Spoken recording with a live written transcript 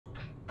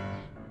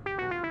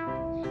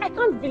I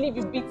can't believe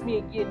you beat me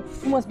again.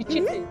 You must be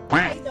cheating.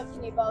 What are you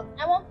talking about?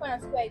 I want fun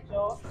and square,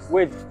 Joe.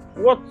 Wait,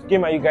 what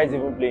game are you guys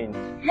even playing?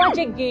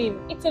 WAJE game.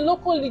 It's a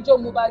local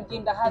Legion mobile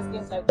game that has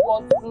games like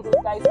Words, Ludo,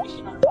 Dice,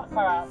 Fishing, and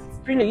Baccarat.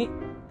 Really?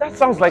 That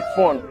sounds like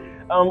fun.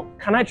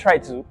 Can I try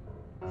to? Sure,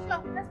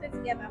 let's play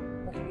together.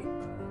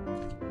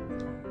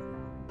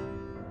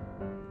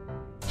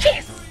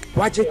 Okay.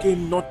 WAJE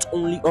game not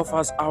only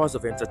offers hours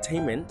of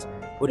entertainment,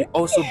 but it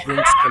also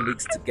brings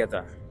colleagues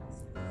together.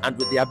 And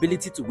with the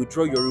ability to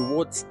withdraw your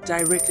rewards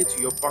directly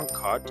to your bank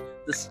card,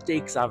 the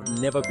stakes have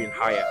never been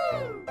higher.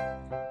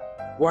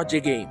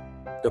 WAJE game,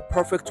 the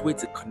perfect way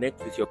to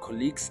connect with your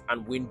colleagues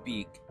and win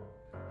big.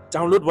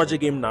 Download WAJE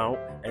game now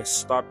and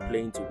start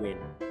playing to win.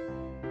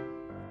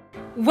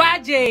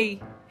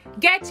 WAJE,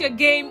 get your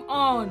game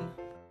on.